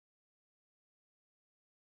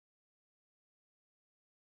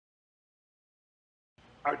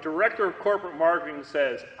Our director of corporate marketing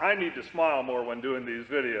says, I need to smile more when doing these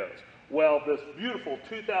videos. Well, this beautiful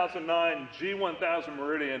 2009 G1000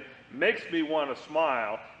 Meridian makes me want to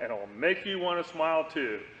smile, and it'll make you want to smile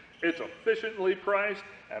too. It's efficiently priced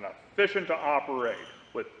and efficient to operate,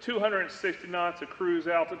 with 260 knots of cruise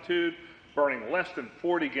altitude, burning less than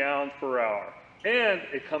 40 gallons per hour. And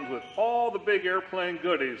it comes with all the big airplane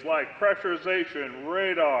goodies like pressurization,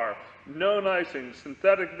 radar, no icing,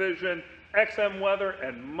 synthetic vision, XM weather,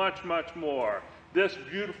 and much, much more. This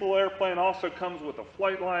beautiful airplane also comes with a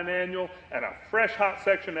Flightline annual and a fresh hot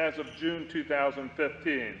section as of June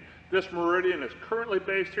 2015. This Meridian is currently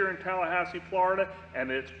based here in Tallahassee, Florida, and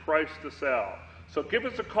it's priced to sell. So give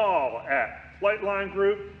us a call at Flightline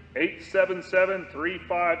Group,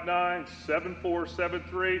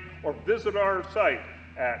 877-359-7473, or visit our site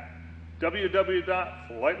at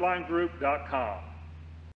www.flightlinegroup.com.